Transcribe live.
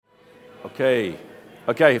Okay.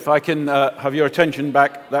 If I can have your attention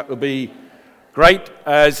back, that would be great.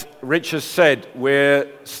 As Rich has said, we're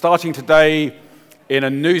starting today in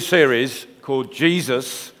a new series called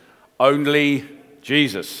Jesus, Only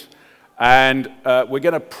Jesus. And we're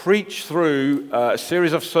going to preach through a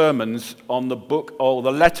series of sermons on the book or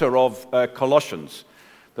the letter of Colossians.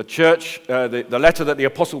 The church, the letter that the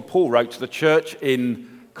Apostle Paul wrote to the church in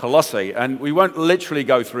Colossae. And we won't literally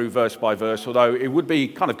go through verse by verse, although it would be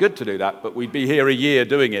kind of good to do that, but we'd be here a year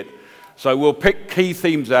doing it. So we'll pick key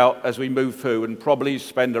themes out as we move through and probably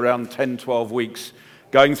spend around 10, 12 weeks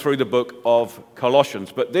going through the book of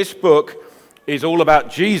Colossians. But this book is all about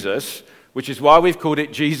Jesus, which is why we've called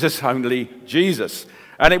it Jesus, Only Jesus.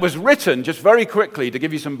 And it was written, just very quickly to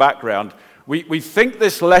give you some background, we think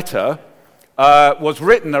this letter was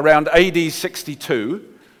written around AD 62,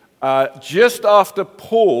 just after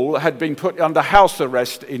Paul had been put under house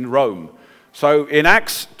arrest in Rome. So in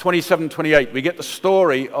Acts 27-28, we get the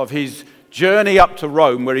story of his journey up to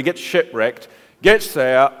Rome where he gets shipwrecked, gets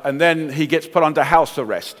there, and then he gets put under house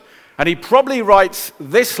arrest. And he probably writes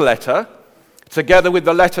this letter together with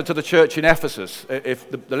the letter to the church in Ephesus,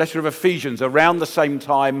 if the letter of Ephesians, around the same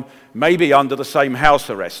time, maybe under the same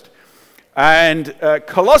house arrest. And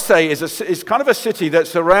Colossae is kind of a city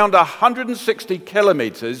that's around 160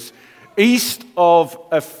 kilometers east of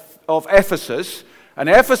Ephesus. And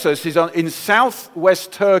Ephesus is in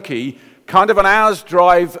southwest Turkey, kind of an hour's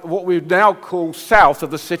drive, what we now call south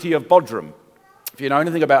of the city of Bodrum. If you know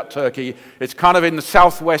anything about Turkey, it's kind of in the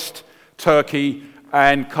southwest Turkey,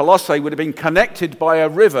 and Colossae would have been connected by a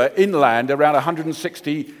river inland around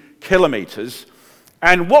 160 kilometers.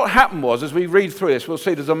 And what happened was, as we read through this, we'll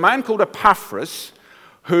see there's a man called Epaphras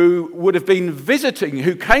who would have been visiting,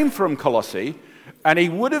 who came from Colossae, and he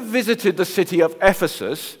would have visited the city of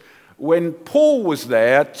Ephesus when Paul was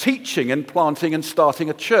there teaching and planting and starting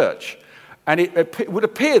a church. And it would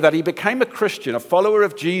appear that he became a Christian, a follower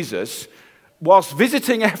of Jesus, whilst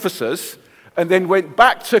visiting Ephesus, and then went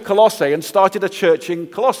back to Colossae and started a church in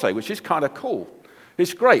Colossae, which is kind of cool.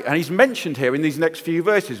 It's great. And he's mentioned here in these next few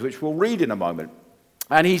verses, which we'll read in a moment.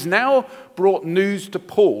 And he's now brought news to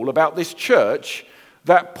Paul about this church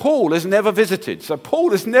that Paul has never visited. So Paul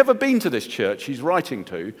has never been to this church he's writing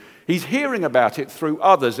to. He's hearing about it through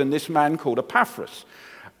others and this man called Epaphras.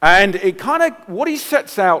 And it kind of, what he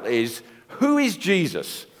sets out is, who is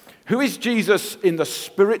Jesus? Who is Jesus in the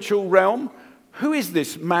spiritual realm? Who is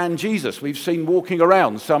this man Jesus we've seen walking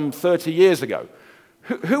around some 30 years ago?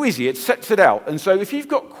 Who is he? It sets it out. And so if you've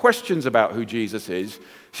got questions about who Jesus is,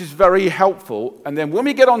 this is very helpful. And then when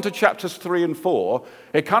we get on to chapters 3 and 4,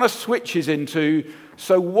 it kind of switches into,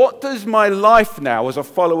 so what does my life now as a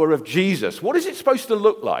follower of Jesus, what is it supposed to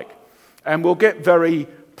look like? And we'll get very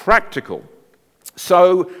practical.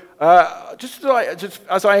 So just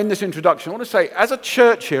as I end this introduction, I want to say, as a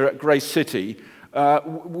church here at Grace City,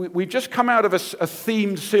 we've just come out of a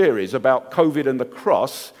themed series about COVID and the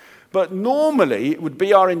cross. But normally, it would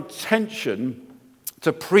be our intention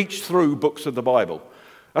to preach through books of the Bible.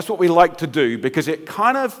 That's what we like to do, because it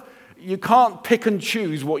kind of, you can't pick and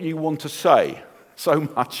choose what you want to say so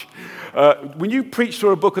much. When you preach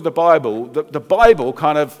through a book of the Bible Bible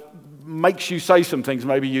kind of makes you say some things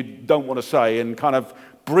maybe you don't want to say, and kind of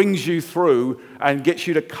brings you through and gets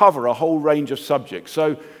you to cover a whole range of subjects.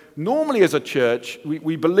 So normally as a church,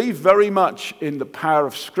 we believe very much in the power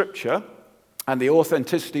of Scripture and the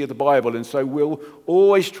authenticity of the Bible, and so we'll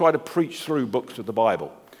always try to preach through books of the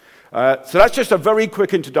Bible. So that's just a very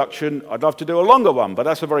quick introduction. I'd love to do a longer one, but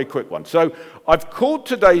that's a very quick one. So I've called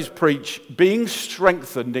today's preach, Being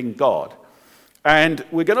Strengthened in God. And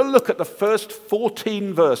we're going to look at the first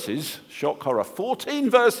 14 verses, shock horror, 14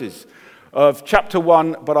 verses of chapter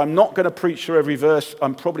 1, but I'm not going to preach through every verse.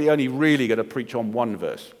 I'm probably only really going to preach on one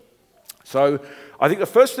verse. So I think the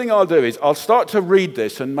first thing I'll do is I'll start to read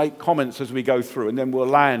this and make comments as we go through, and then we'll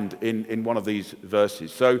land in one of these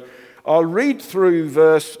verses. So I'll read through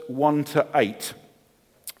verse 1 to 8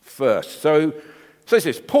 first. So it says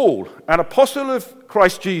this, Paul, an apostle of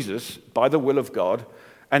Christ Jesus by the will of God,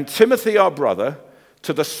 and Timothy our brother,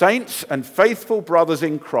 to the saints and faithful brothers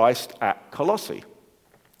in Christ at Colossae.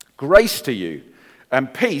 Grace to you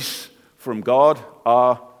and peace from God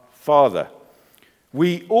our Father.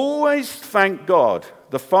 We always thank God,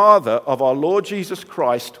 the Father of our Lord Jesus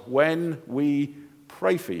Christ, when we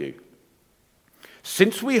pray for you.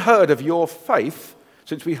 Since we heard of your faith,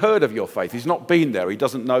 he's not been there, he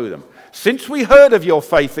doesn't know them. Since we heard of your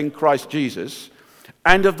faith in Christ Jesus,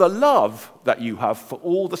 and of the love that you have for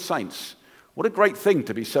all the saints. What a great thing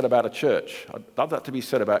to be said about a church. I'd love that to be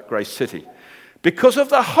said about Grace City. Because of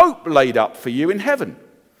the hope laid up for you in heaven.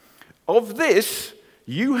 Of this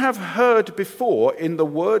you have heard before in the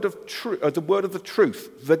word of the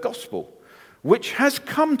truth, the gospel, which has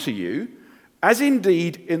come to you, as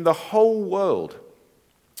indeed in the whole world,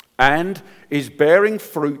 and is bearing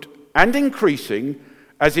fruit and increasing,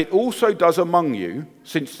 as it also does among you,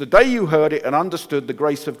 since the day you heard it and understood the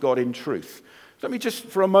grace of God in truth. Let me just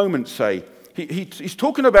for a moment say, he's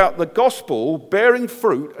talking about the gospel bearing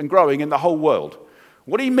fruit and growing in the whole world.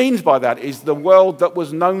 What he means by that is the world that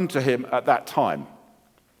was known to him at that time.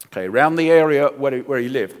 Okay, around the area where he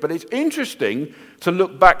lived. But it's interesting to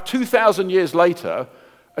look back 2,000 years later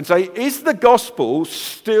and say, is the gospel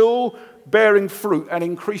still bearing fruit and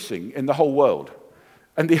increasing in the whole world?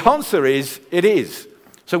 And the answer is, it is.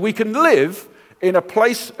 So we can live in a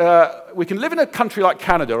place, we can live in a country like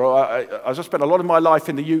Canada. I've spent a lot of my life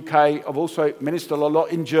in the UK. I've also ministered a lot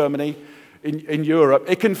in Germany, in Europe.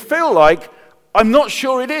 It can feel like, I'm not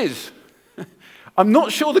sure it is. I'm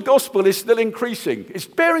not sure the gospel is still increasing. It's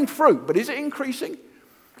bearing fruit, but is it increasing?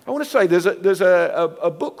 I want to say there's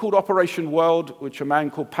a book called Operation World, which a man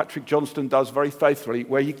called Patrick Johnston does very faithfully,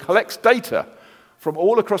 where he collects data from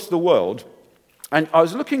all across the world. And I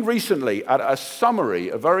was looking recently at a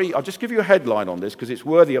summary, I'll just give you a headline on this because it's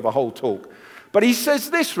worthy of a whole talk. But he says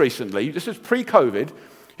this recently, this is pre-COVID,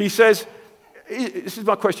 he says, this is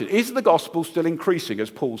my question, is the gospel still increasing, as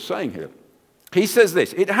Paul's saying here? He says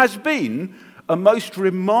this, it has been a most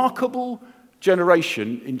remarkable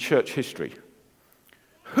generation in church history.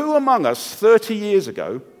 Who among us 30 years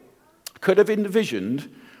ago could have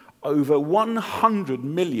envisioned over 100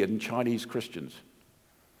 million Chinese Christians?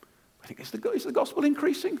 I think, is the gospel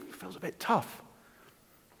increasing? It feels a bit tough.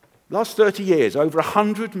 Last 30 years, over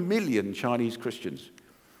 100 million Chinese Christians.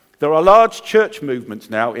 There are large church movements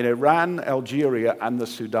now in Iran, Algeria, and the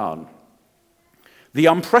Sudan. The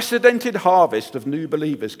unprecedented harvest of new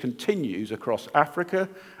believers continues across Africa,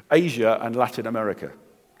 Asia, and Latin America.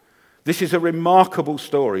 This is a remarkable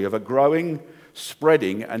story of a growing,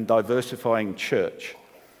 spreading, and diversifying church.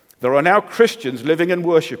 There are now Christians living and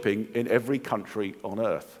worshipping in every country on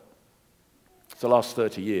earth. It's the last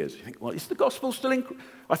 30 years. You think, well, is the gospel still increasing?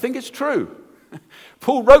 I think it's true.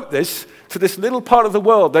 Paul wrote this to this little part of the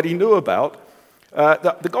world that he knew about,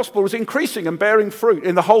 that the gospel was increasing and bearing fruit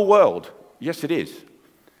in the whole world. Yes, it is.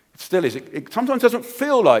 It still is. It sometimes doesn't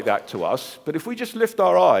feel like that to us, but if we just lift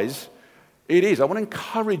our eyes, it is. I want to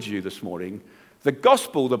encourage you this morning. The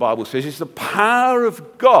gospel, the Bible says, is the power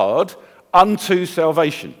of God unto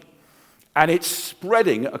salvation. And it's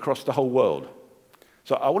spreading across the whole world.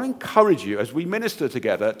 So I want to encourage you as we minister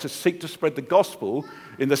together to seek to spread the gospel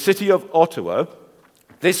in the city of Ottawa.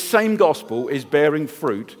 This same gospel is bearing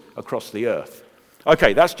fruit across the earth.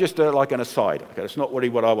 Okay, that's just like an aside. Okay, that's not really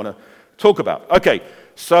what I want to talk about. Okay,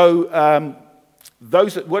 so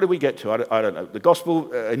where do we get to? I don't know. The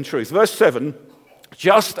gospel in truth. Verse 7,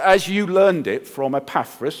 just as you learned it from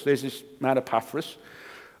Epaphras, there's this man Epaphras,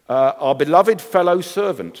 our beloved fellow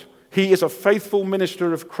servant. He is a faithful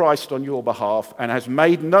minister of Christ on your behalf and has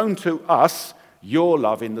made known to us your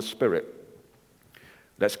love in the Spirit.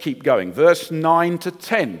 Let's keep going. Verse 9 to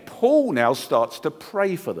 10. Paul now starts to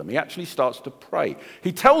pray for them. He actually starts to pray.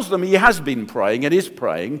 He tells them he has been praying and is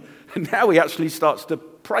praying, and now he actually starts to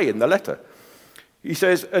pray in the letter. He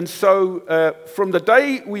says, and so from the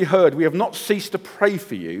day we heard, we have not ceased to pray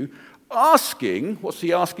for you, asking, what's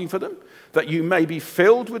he asking for them? That you may be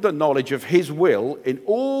filled with the knowledge of his will in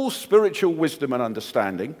all spiritual wisdom and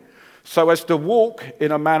understanding, so as to walk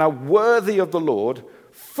in a manner worthy of the Lord,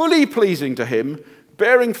 fully pleasing to him,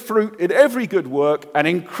 bearing fruit in every good work, and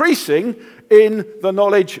increasing in the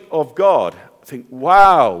knowledge of God. I think,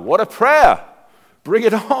 wow, what a prayer. Bring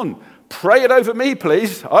it on. Pray it over me,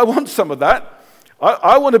 please. I want some of that.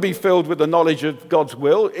 I want to be filled with the knowledge of God's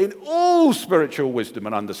will in all spiritual wisdom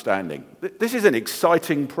and understanding. This is an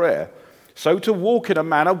exciting prayer. So to walk in a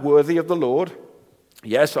manner worthy of the Lord.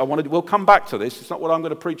 Yes, we'll come back to this. It's not what I'm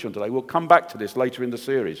going to preach on today. We'll come back to this later in the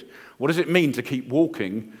series. What does it mean to keep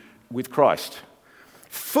walking with Christ?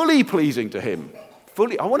 Fully pleasing to him.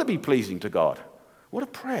 I want to be pleasing to God. What a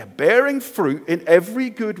prayer. Bearing fruit in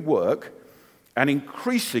every good work and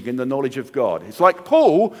increasing in the knowledge of God. It's like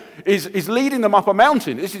Paul is leading them up a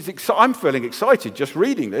mountain. I'm feeling excited just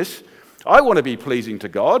reading this. I want to be pleasing to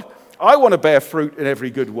God. I want to bear fruit in every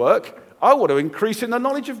good work. I want to increase in the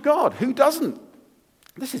knowledge of God. Who doesn't?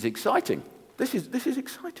 This is exciting. This is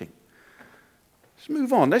exciting. Let's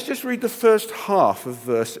move on. Let's just read the first half of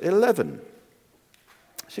verse 11.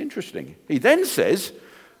 It's interesting. He then says,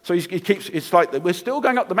 so he keeps, it's like we're still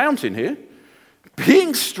going up the mountain here,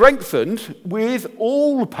 being strengthened with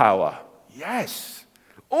all power. Yes,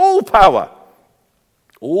 all power.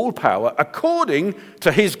 All power according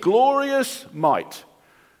to his glorious might.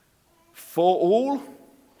 For all,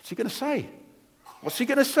 what's he going to say? What's he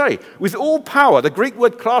going to say? With all power, the Greek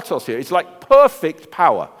word kratos here is like perfect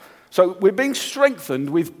power. So we're being strengthened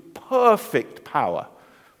with perfect power.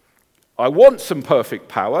 I want some perfect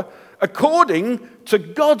power according to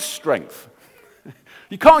God's strength.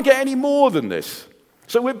 You can't get any more than this.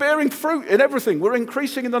 So we're bearing fruit in everything. We're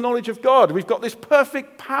increasing in the knowledge of God. We've got this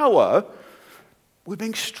perfect power. We're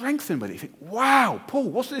being strengthened with it. You think, wow, Paul,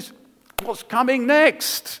 what's this? What's coming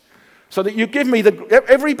next? So that you give me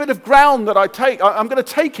every bit of ground that I take, I'm going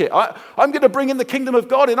to take it. I'm going to bring in the kingdom of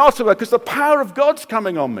God in Ottawa because the power of God's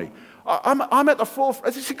coming on me. I'm at the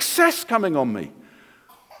forefront. There's success coming on me.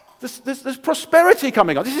 There's prosperity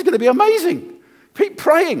coming on. This is going to be amazing. Keep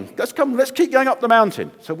praying. Let's keep going up the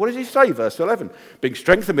mountain. So what does he say? Verse 11. Being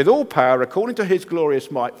strengthened with all power according to his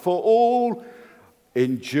glorious might for all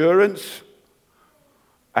endurance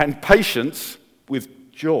and patience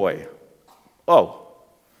with joy. Oh.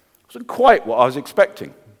 Wasn't quite what I was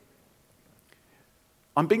expecting.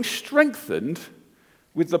 I'm being strengthened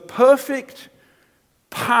with the perfect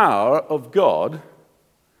power of God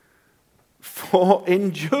for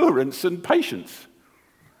endurance and patience.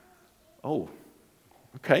 Oh,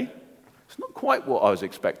 okay. It's not quite what I was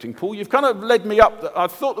expecting, Paul. You've kind of led me up. I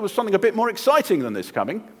thought there was something a bit more exciting than this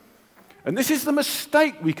coming. And this is the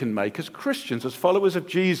mistake we can make as Christians, as followers of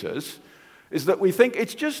Jesus, is that we think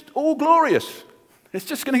it's just all glorious. It's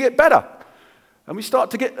just going to get better. And we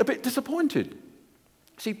start to get a bit disappointed.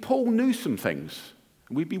 See, Paul knew some things.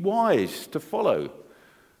 And we'd be wise to follow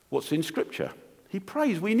what's in Scripture. He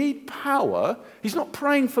prays. We need power. He's not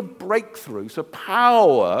praying for breakthrough, so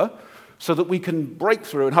power so that we can break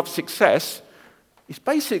through and have success. It's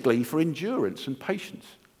basically for endurance and patience.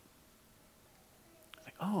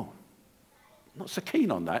 Oh, I'm not so keen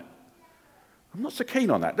on that. I'm not so keen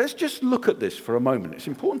on that. Let's just look at this for a moment. It's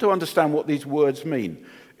important to understand what these words mean.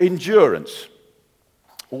 Endurance.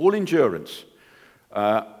 All endurance.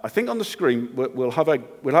 I think on the screen we'll have an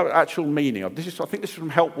actual meaning of this. I think this is from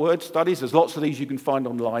Help Word Studies. There's lots of these you can find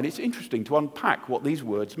online. It's interesting to unpack what these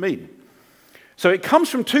words mean. So it comes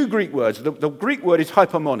from two Greek words. The Greek word is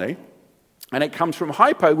hypomone, and it comes from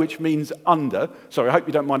hypo, which means under. Sorry, I hope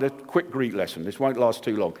you don't mind a quick Greek lesson. This won't last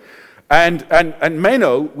too long. And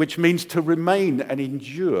meno, which means to remain and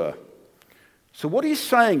endure. So what he's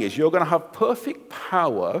saying is you're going to have perfect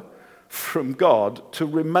power from God to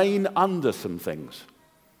remain under some things.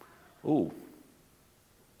 Oh,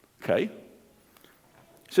 okay.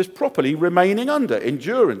 It says properly remaining under,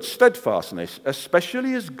 endurance, steadfastness,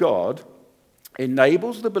 especially as God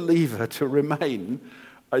enables the believer to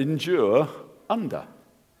endure under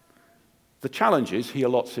the challenges he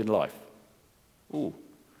allots in life. Oh.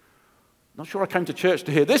 Not sure I came to church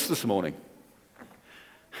to hear this morning.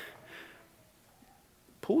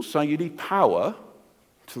 Paul's saying you need power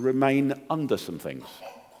to remain under some things,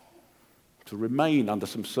 to remain under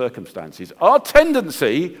some circumstances. Our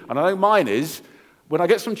tendency, and I know mine is, when I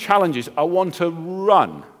get some challenges, I want to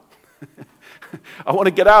run. I want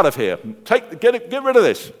to get out of here. Get rid of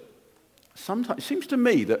this. Sometimes it seems to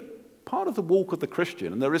me that part of the walk of the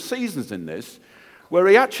Christian, and there are seasons in this, where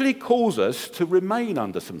he actually calls us to remain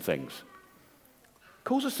under some things.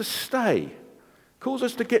 Calls us to stay, calls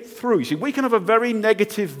us to get through. You see, we can have a very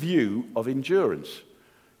negative view of endurance.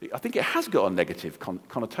 I think it has got a negative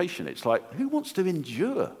connotation. It's like, who wants to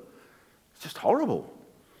endure? It's just horrible.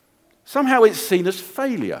 Somehow it's seen as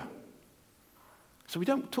failure. So we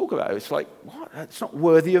don't talk about it. It's like, what? It's not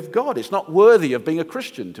worthy of God. It's not worthy of being a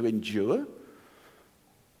Christian to endure.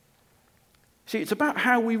 See, it's about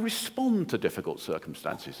how we respond to difficult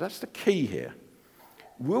circumstances. That's the key here.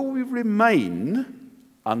 Will we remain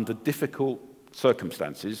under difficult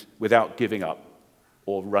circumstances without giving up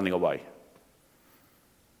or running away?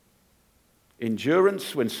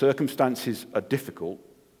 Endurance when circumstances are difficult,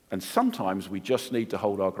 and sometimes we just need to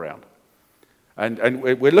hold our ground. And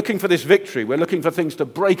we're looking for this victory. We're looking for things to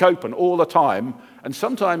break open all the time. And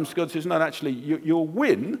sometimes God says, no, actually, you'll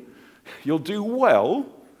win. You'll do well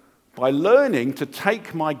by learning to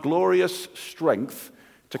take my glorious strength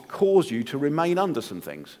to cause you to remain under some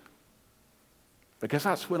things. Because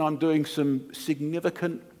that's when I'm doing some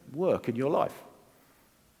significant work in your life.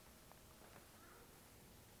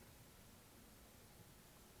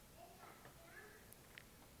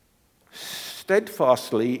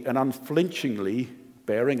 Steadfastly and unflinchingly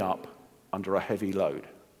bearing up under a heavy load.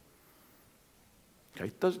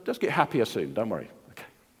 Okay, does get happier soon, don't worry. Okay.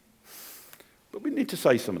 But we need to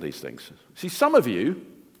say some of these things. See, some of you,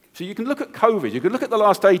 so you can look at COVID, you can look at the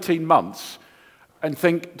last 18 months and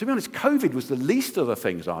think, to be honest, COVID was the least of the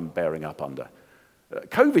things I'm bearing up under.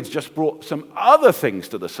 COVID's just brought some other things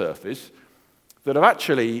to the surface that have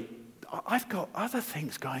actually, I've got other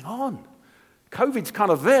things going on. COVID's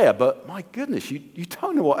kind of there, but my goodness, you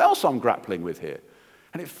don't know what else I'm grappling with here.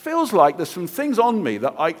 And it feels like there's some things on me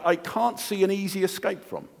that I can't see an easy escape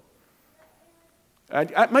from.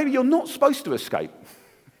 And maybe you're not supposed to escape.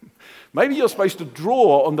 Maybe you're supposed to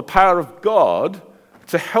draw on the power of God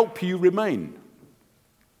to help you remain.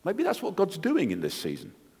 Maybe that's what God's doing in this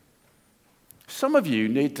season. Some of you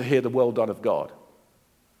need to hear the well done of God.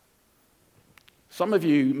 Some of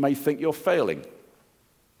you may think you're failing.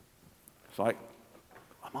 It's like,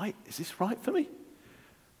 is this right for me? It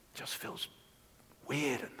just feels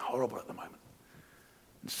weird and horrible at the moment.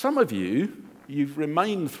 And some of you, you've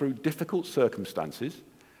remained through difficult circumstances,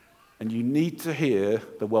 and you need to hear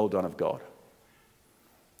the well done of God.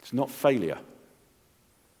 It's not failure.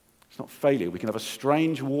 It's not failure. We can have a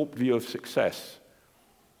strange, warped view of success.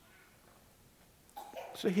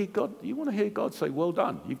 So you want to hear God say, well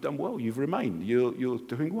done, you've done well, you've remained, you're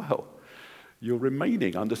doing well. You're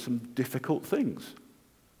remaining under some difficult things.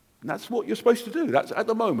 And that's what you're supposed to do. At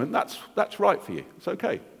the moment, that's right for you. It's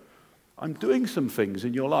okay. I'm doing some things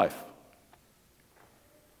in your life.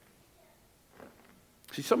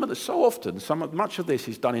 See, much of this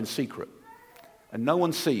is done in secret. And no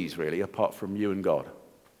one sees, really, apart from you and God.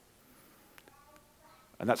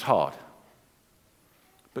 And that's hard.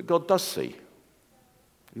 But God does see.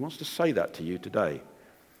 He wants to say that to you today.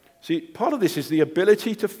 See, part of this is the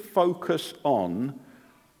ability to focus on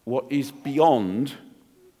what is beyond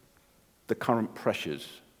the current pressures,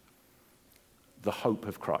 the hope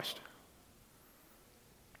of Christ.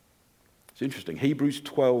 It's interesting. Hebrews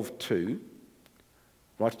 12:2,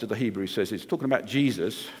 writer to the Hebrews says, it's talking about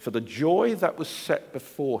Jesus, for the joy that was set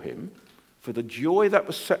before him,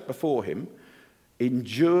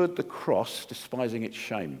 endured the cross, despising its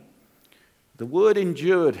shame. The word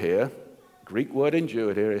endured here, Greek word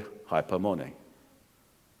endured here, hypomone.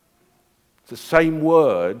 It's the same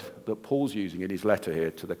word that Paul's using in his letter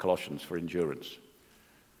here to the Colossians for endurance.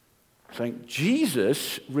 Saying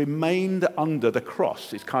Jesus remained under the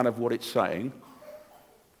cross is kind of what it's saying,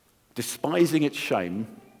 despising its shame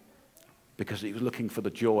because he was looking for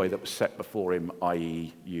the joy that was set before him,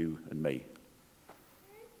 i.e. you and me.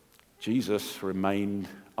 Jesus remained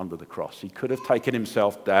under the cross. He could have taken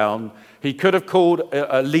himself down. He could have called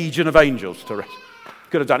a legion of angels to rest. He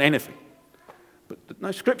could have done anything. But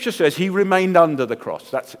no, Scripture says he remained under the cross.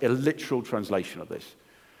 That's a literal translation of this.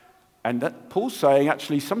 And that Paul's saying,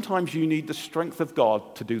 actually, sometimes you need the strength of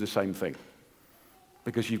God to do the same thing.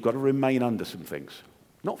 Because you've got to remain under some things.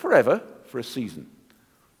 Not forever, for a season.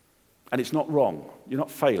 And it's not wrong. You're not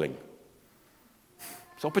failing.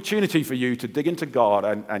 It's opportunity for you to dig into God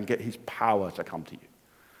and get his power to come to you.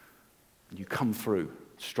 And you come through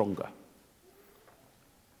stronger.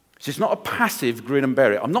 So it's not a passive grin and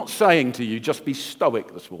bear it. I'm not saying to you, just be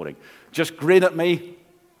stoic this morning. Just grin at me.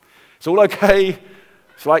 It's all okay.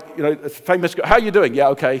 It's like, a famous, how are you doing? Yeah,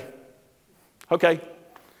 okay. Okay.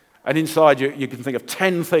 And inside you can think of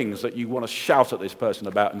 10 things that you want to shout at this person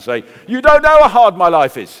about and say, you don't know how hard my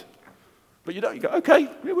life is. But you don't. You go, okay,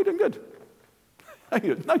 yeah, we're doing good.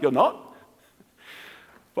 No, you're not.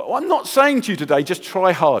 But I'm not saying to you today, just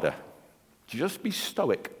try harder. Just be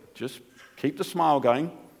stoic. Just keep the smile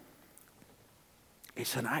going.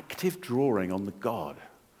 It's an active drawing on the God.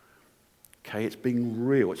 Okay, it's being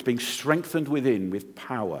real. It's being strengthened within with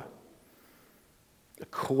power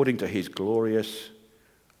according to his glorious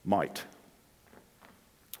might.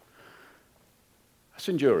 That's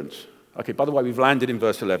endurance. Okay, by the way, we've landed in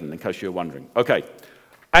verse 11, in case you're wondering. Okay,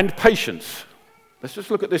 and patience. Let's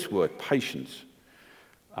just look at this word, patience.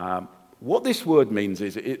 What this word means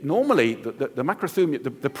is, normally, the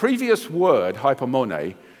macrothumia, the previous word,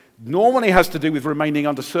 hypomone, normally has to do with remaining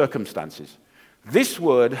under circumstances. This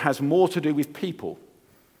word has more to do with people.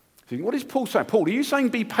 So what is Paul saying? Paul, are you saying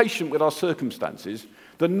be patient with our circumstances?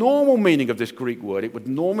 The normal meaning of this Greek word, it would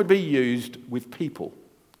normally be used with people.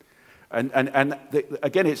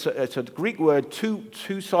 Again, it's a Greek word,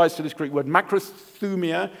 two sides to this Greek word,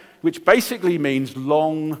 macrothumia, which basically means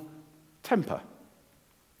long temper.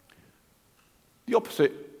 The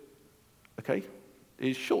opposite, okay,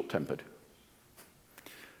 is short-tempered.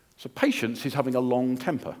 So patience is having a long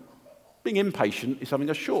temper. Being impatient is having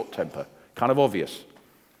a short temper. Kind of obvious.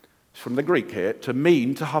 It's from the Greek here, to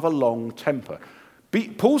mean to have a long temper.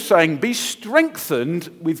 Paul's saying, be strengthened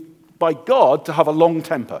by God to have a long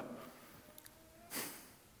temper.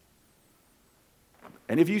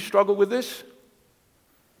 Any of you struggle with this?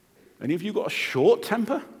 Any of you got a short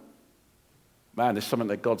temper? Man, there's something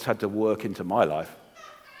that God's had to work into my life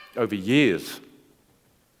over years.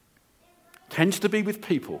 Tends to be with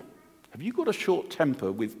people. Have you got a short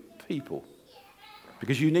temper with people?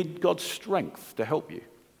 because you need God's strength to help you.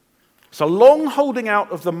 It's a long holding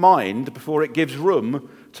out of the mind before it gives room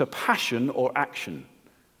to passion or action.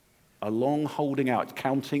 A long holding out,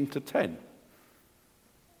 counting to 10.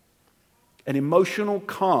 An emotional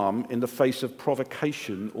calm in the face of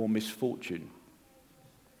provocation or misfortune.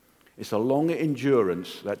 It's a long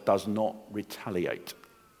endurance that does not retaliate.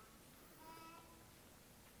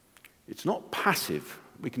 It's not passive.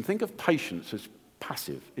 We can think of patience as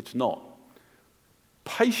passive. It's not.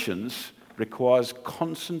 Patience requires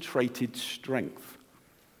concentrated strength.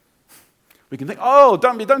 We can think, oh,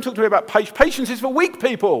 don't talk to me about patience. Patience is for weak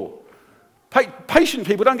people. Patient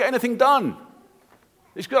people don't get anything done.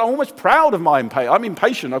 It's good. I'm almost proud of my impatience. I'm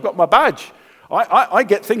impatient. I've got my badge. I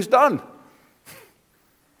get things done.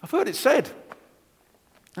 I've heard it said.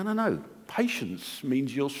 No. Patience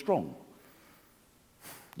means you're strong.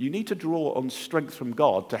 You need to draw on strength from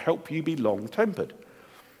God to help you be long-tempered.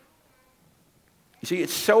 You see,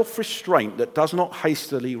 it's self-restraint that does not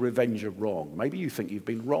hastily revenge a wrong. Maybe you think you've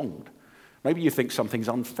been wronged. Maybe you think something's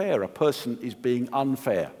unfair. A person is being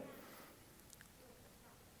unfair.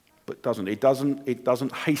 But it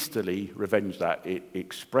doesn't hastily revenge that. It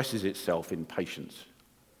expresses itself in patience.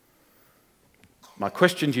 My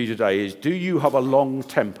question to you today is, do you have a long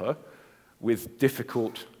temper with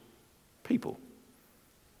difficult people?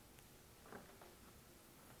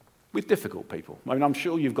 With difficult people. I mean, I'm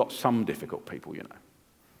sure you've got some difficult people, you know.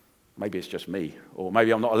 Maybe it's just me, or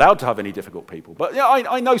maybe I'm not allowed to have any difficult people. But yeah,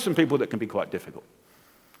 I know some people that can be quite difficult.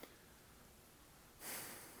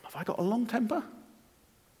 Have I got a long temper?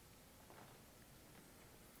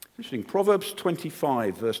 Interesting. Proverbs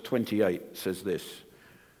 25, verse 28 says this.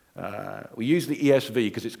 We use the ESV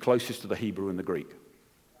because it's closest to the Hebrew and the Greek.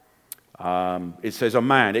 It says a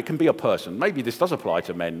man. It can be a person. Maybe this does apply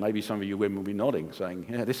to men. Maybe some of you women will be nodding, saying,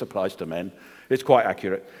 yeah, this applies to men. It's quite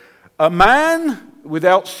accurate. A man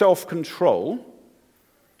without self-control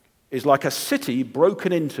is like a city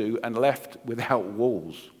broken into and left without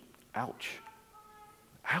walls. Ouch.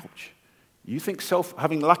 Ouch. You think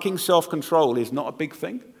lacking self-control is not a big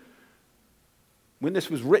thing? When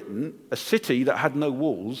this was written, a city that had no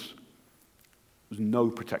walls was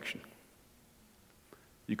no protection.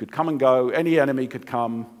 You could come and go, any enemy could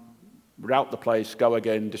come, rout the place, go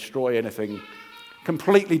again, destroy anything,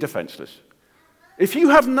 completely defenseless. If you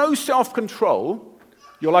have no self-control,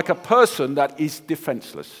 you're like a person that is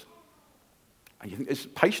defenseless. And you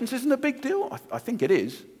think patience isn't a big deal? I think it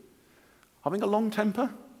is. Having a long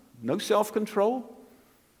temper, no self-control.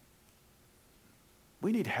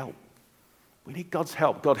 We need help. We need God's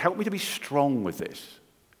help. God, help me to be strong with this.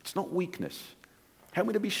 It's not weakness. Help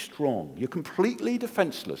me to be strong. You're completely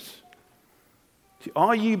defenseless. See,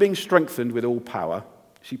 are you being strengthened with all power?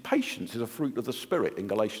 See, patience is a fruit of the Spirit in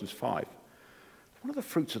Galatians 5. One of the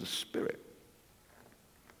fruits of the Spirit.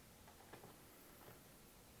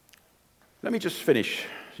 Let me just finish.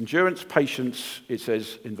 Endurance, patience, it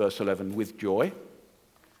says in verse 11, with joy.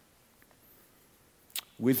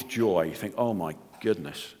 With joy. You think, oh my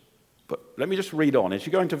goodness. But let me just read on. As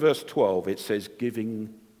you go into verse 12, it says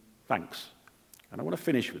giving thanks. And I want to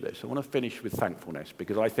finish with this. I want to finish with thankfulness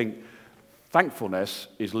because I think thankfulness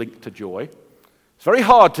is linked to joy. It's very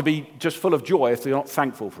hard to be just full of joy if you're not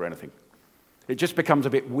thankful for anything. It just becomes a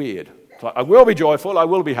bit weird. It's like, I will be joyful, I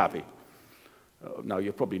will be happy. No,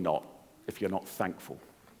 you're probably not if you're not thankful.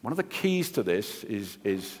 One of the keys to this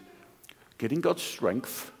is getting God's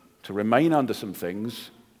strength to remain under some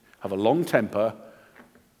things, have a long temper,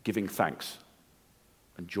 giving thanks,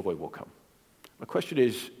 and joy will come. The question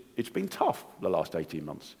is, it's been tough the last 18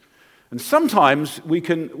 months. And sometimes we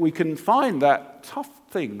can find that tough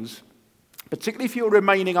things, particularly if you're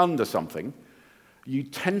remaining under something, you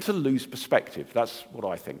tend to lose perspective. That's what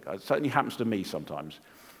I think. It certainly happens to me sometimes.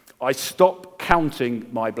 I stop counting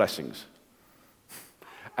my blessings.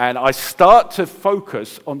 And I start to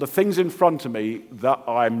focus on the things in front of me that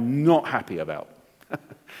I'm not happy about.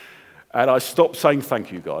 And I stop saying,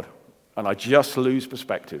 thank you, God. And I just lose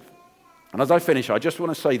perspective. And as I finish, I just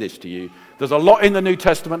want to say this to you. There's a lot in the New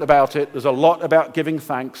Testament about it. There's a lot about giving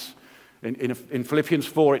thanks. In Philippians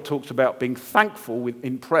 4, it talks about being thankful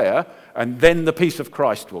in prayer, and then the peace of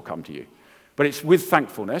Christ will come to you. But it's with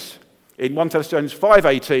thankfulness. In 1 Thessalonians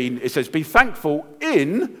 5:18, it says, be thankful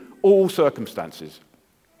in all circumstances.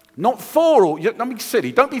 Not for all. Don't be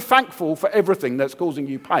silly. Don't be thankful for everything that's causing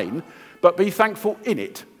you pain, but be thankful in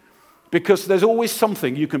it. Because there's always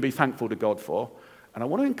something you can be thankful to God for. And I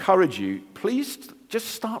want to encourage you, please just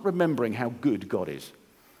start remembering how good God is.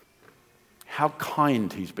 How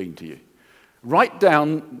kind he's been to you. Write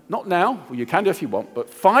down, not now, well, you can do if you want, but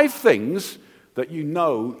 5 things that you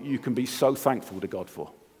know you can be so thankful to God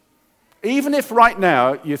for. Even if right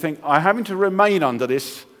now you think, I'm having to remain under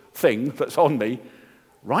this thing that's on me,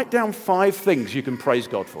 write down 5 things you can praise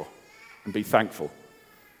God for and be thankful.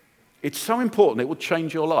 It's so important. It will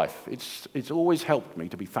change your life. It's always helped me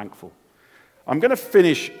to be thankful. I'm going to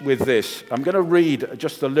finish with this. I'm going to read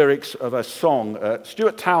just the lyrics of a song.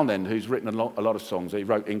 Stuart Townend, who's written a lot of songs, he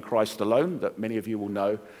wrote In Christ Alone, that many of you will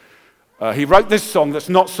know. He wrote this song that's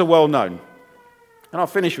not so well known. And I'll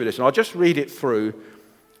finish with this, and I'll just read it through,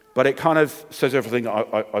 but it kind of says everything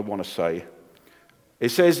I want to say. It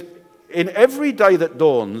says, in every day that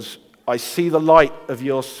dawns, I see the light of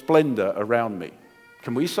your splendor around me.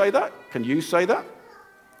 Can we say that? Can you say that?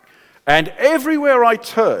 And everywhere I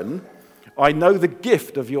turn, I know the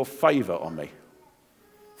gift of your favor on me.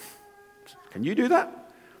 Can you do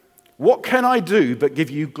that? What can I do but give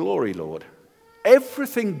you glory, Lord?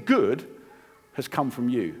 Everything good has come from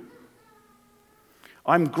you.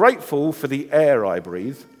 I'm grateful for the air I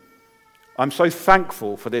breathe. I'm so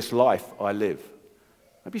thankful for this life I live.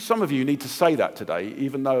 Maybe some of you need to say that today,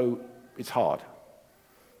 even though it's hard.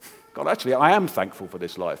 God, actually, I am thankful for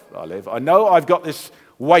this life I live. I know I've got this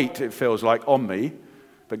weight, it feels like, on me,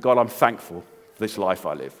 but God, I'm thankful for this life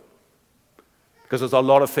I live. Because there's a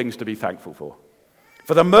lot of things to be thankful for.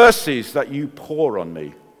 For the mercies that you pour on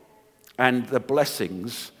me, and the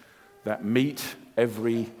blessings that meet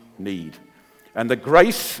every need. And the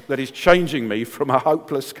grace that is changing me from a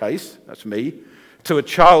hopeless case, that's me, to a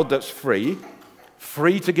child that's free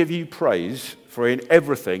to give you praise, for in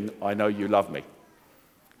everything I know you love me.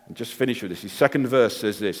 And just finish with this. His second verse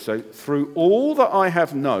says this, so through all that I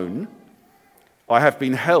have known, I have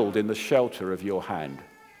been held in the shelter of your hand.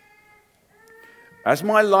 As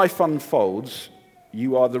my life unfolds,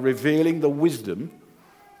 you are revealing the wisdom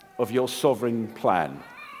of your sovereign plan.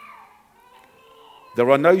 There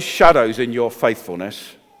are no shadows in your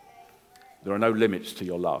faithfulness. There are no limits to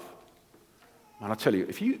your love. And I tell you,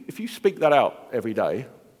 if you speak that out every day,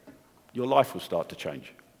 your life will start to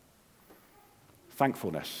change.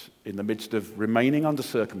 Thankfulness in the midst of remaining under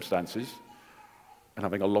circumstances and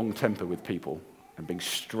having a long temper with people and being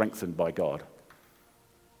strengthened by God.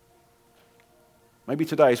 Maybe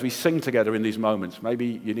today, as we sing together in these moments,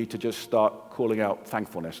 maybe you need to just start calling out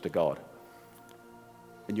thankfulness to God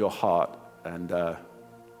in your heart. And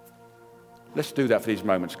let's do that for these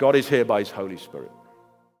moments. God is here by his Holy Spirit.